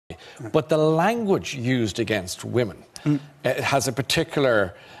But the language used against women it has a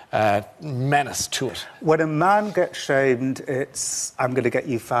particular menace to it. When a man gets shamed, it's, I'm going to get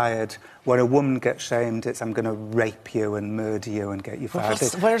you fired. When a woman gets shamed, it's, I'm going to rape you and murder you and get you fired.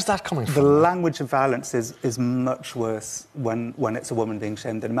 Where's that coming from? The language of violence is much worse when it's a woman being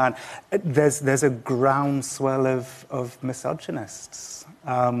shamed than a man. There's a groundswell of misogynists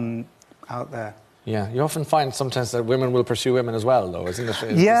out there. Yeah, you often find sometimes that women will pursue women as well, though, isn't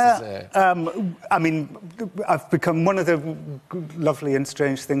it? Yeah, I mean, I've become, one of the lovely and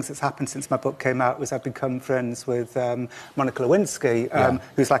strange things that's happened since my book came out was I've become friends with Monica Lewinsky,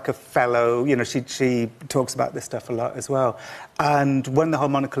 who's like a fellow, you know, she talks about this stuff a lot as well. And when the whole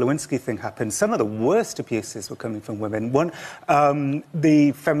Monica Lewinsky thing happened, some of the worst abuses were coming from women. One,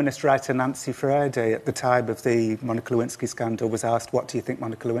 the feminist writer Nancy Friday, at the time of the Monica Lewinsky scandal, was asked, what do you think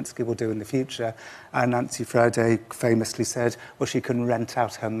Monica Lewinsky will do in the future? And Nancy Friday famously said, well, she can rent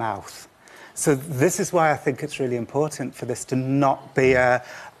out her mouth. So this is why I think it's really important for this to not be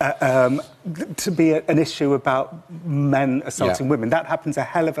an issue about men assaulting women. That happens a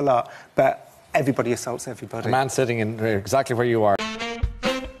hell of a lot, but everybody assaults everybody. A man sitting in exactly where you are.